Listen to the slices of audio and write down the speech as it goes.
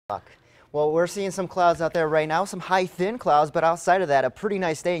Well, we're seeing some clouds out there right now, some high thin clouds, but outside of that, a pretty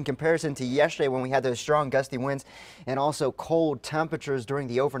nice day in comparison to yesterday when we had those strong gusty winds and also cold temperatures during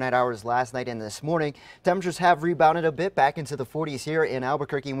the overnight hours last night and this morning. Temperatures have rebounded a bit back into the 40s here in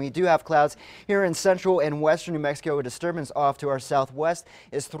Albuquerque, and we do have clouds here in central and western New Mexico. A disturbance off to our southwest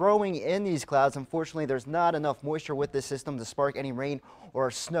is throwing in these clouds. Unfortunately, there's not enough moisture with this system to spark any rain or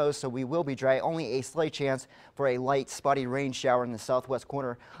snow, so we will be dry. Only a slight chance for a light spotty rain shower in the southwest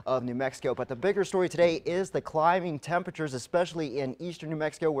corner of New Mexico. But the bigger story today is the climbing temperatures, especially in eastern New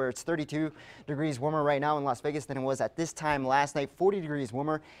Mexico, where it's 32 degrees warmer right now in Las Vegas than it was at this time last night, 40 degrees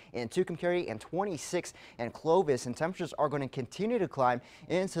warmer in Tucumcari and 26 in Clovis. And temperatures are going to continue to climb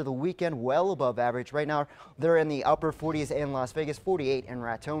into the weekend, well above average. Right now, they're in the upper 40s in Las Vegas, 48 in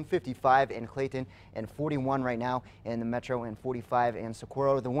Raton, 55 in Clayton, and 41 right now in the metro, and 45 in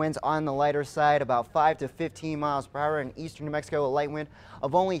Socorro. The winds on the lighter side, about 5 to 15 miles per hour in eastern New Mexico, a light wind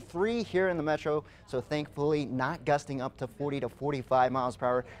of only 3 here in the metro, so thankfully not gusting up to 40 to 45 miles per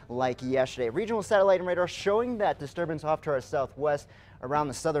hour like yesterday. Regional satellite and radar showing that disturbance off to our southwest around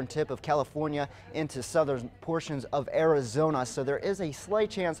the southern tip of California into southern portions of Arizona, so there is a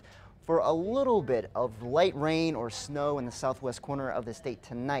slight chance for a little bit of light rain or snow in the southwest corner of the state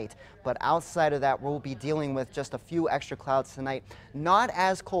tonight. But outside of that, we'll be dealing with just a few extra clouds tonight. Not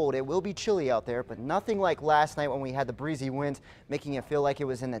as cold. It will be chilly out there, but nothing like last night when we had the breezy winds, making it feel like it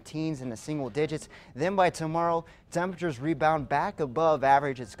was in the teens, in the single digits. Then by tomorrow, temperatures rebound back above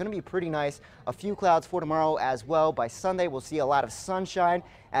average. It's going to be pretty nice. A few clouds for tomorrow as well. By Sunday, we'll see a lot of sunshine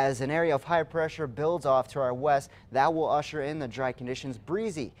as an area of high pressure builds off to our west. That will usher in the dry conditions.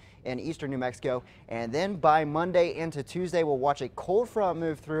 Breezy in eastern New Mexico, and then by Monday into Tuesday, we'll watch a cold front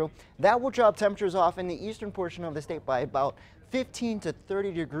move through. That will drop temperatures off in the eastern portion of the state by about 15 to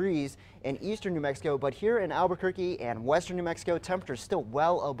 30 degrees in eastern New Mexico, but here in Albuquerque and western New Mexico, temperatures still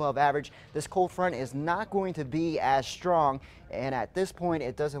well above average. This cold front is not going to be as strong, and at this point,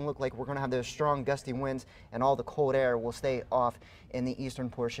 it doesn't look like we're going to have those strong gusty winds, and all the cold air will stay off in the eastern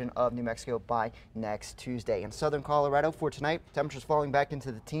portion of New Mexico by next Tuesday. In southern Colorado for tonight, temperatures falling back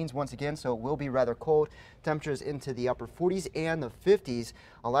into the teens once again, so it will be rather cold. Temperatures into the upper 40s and the 50s.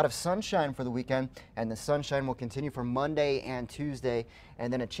 A lot of sunshine for the weekend, and the sunshine will continue for Monday and Tuesday,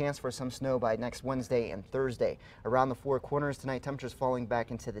 and then a chance for some snow by next Wednesday and Thursday. Around the Four Corners tonight, temperatures falling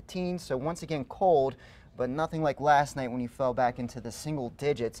back into the teens, so once again cold, but nothing like last night when you fell back into the single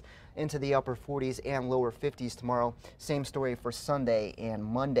digits, into the upper 40s and lower 50s tomorrow. Same story for Sunday and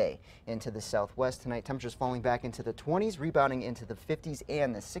Monday. Into the southwest tonight, temperatures falling back into the 20s, rebounding into the 50s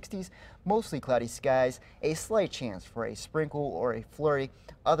and the 60s. Mostly cloudy skies, a slight chance for a sprinkle or a flurry.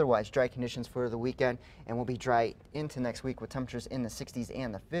 Otherwise, dry conditions for the weekend, and will be dry into next week with temperatures in the 60s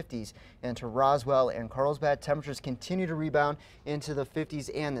and the 50s. Into Roswell and Carlsbad, temperatures continue to rebound into the 50s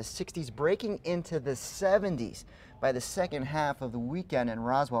and the 60s, breaking into the 70s. By the second half of the weekend in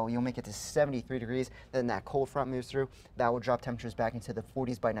Roswell, you'll make it to 73 degrees. Then that cold front moves through. That will drop temperatures back into the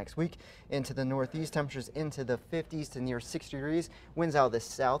 40s by next week. Into the northeast, temperatures into the 50s to near 60 degrees. Winds out of the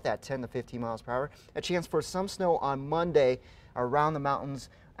south at 10 to 15 miles per hour. A chance for some snow on Monday around the mountains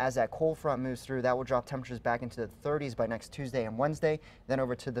as that cold front moves through. That will drop temperatures back into the 30s by next Tuesday and Wednesday. Then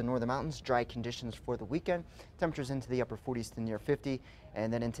over to the northern mountains, dry conditions for the weekend. Temperatures into the upper 40s to near 50,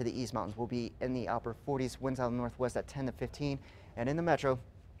 and then into the east mountains will be in the upper 40s. Winds out of the northwest at 10 to 15, and in the metro,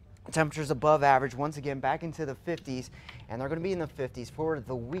 temperatures above average once again back into the 50s, and they're going to be in the 50s for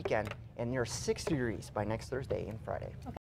the weekend and near 60 degrees by next Thursday and Friday.